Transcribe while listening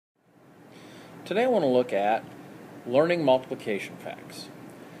Today I want to look at learning multiplication facts.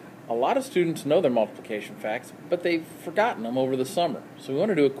 A lot of students know their multiplication facts, but they've forgotten them over the summer, so we want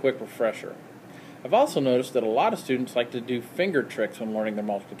to do a quick refresher. I've also noticed that a lot of students like to do finger tricks when learning their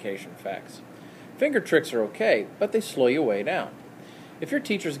multiplication facts. Finger tricks are okay, but they slow you way down. If your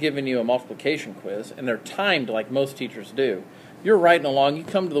teacher's giving you a multiplication quiz, and they're timed like most teachers do, you're writing along, you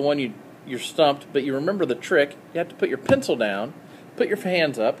come to the one you're stumped, but you remember the trick, you have to put your pencil down, put your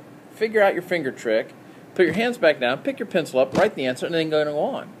hands up, figure out your finger trick, put your hands back down, pick your pencil up, write the answer, and then go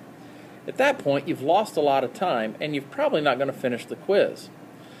on. At that point, you've lost a lot of time, and you're probably not going to finish the quiz.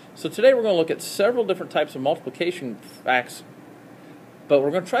 So today we're going to look at several different types of multiplication facts, but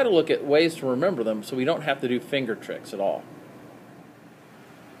we're going to try to look at ways to remember them so we don't have to do finger tricks at all.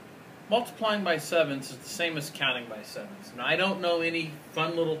 Multiplying by sevens is the same as counting by sevens. Now, I don't know any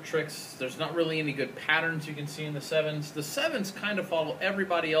fun little tricks. There's not really any good patterns you can see in the sevens. The sevens kind of follow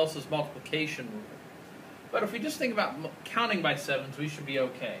everybody else's multiplication rule. But if we just think about counting by sevens, we should be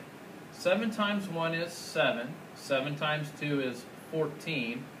okay. 7 times 1 is 7. 7 times 2 is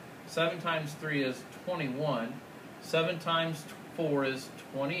 14. 7 times 3 is 21. 7 times 4 is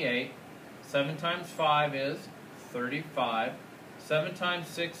 28. 7 times 5 is 35. 7 times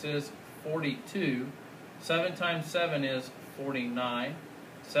 6 is 42. 7 times 7 is 49.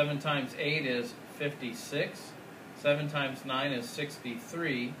 7 times 8 is 56. 7 times 9 is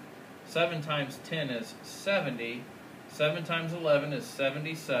 63. 7 times 10 is 70. 7 times 11 is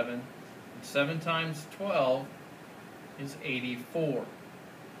 77. And 7 times 12 is 84.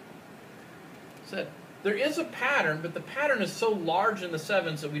 So there is a pattern, but the pattern is so large in the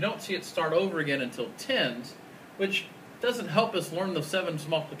sevens that we don't see it start over again until tens, which doesn't help us learn the sevens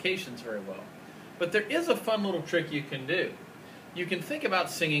multiplications very well. But there is a fun little trick you can do. You can think about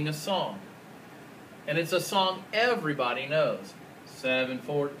singing a song. And it's a song everybody knows. 7,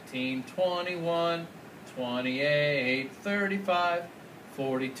 14, 21, 28, 35,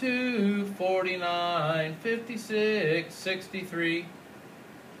 42, 49, 56, 63.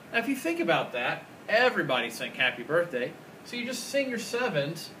 Now if you think about that, everybody sang happy birthday. So you just sing your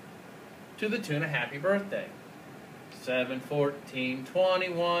sevens to the tune of happy birthday. 7, 14,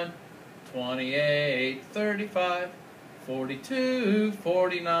 21, 28, 35, 42,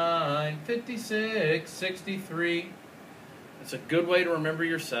 49, 56, 63. It's a good way to remember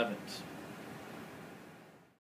your sevens.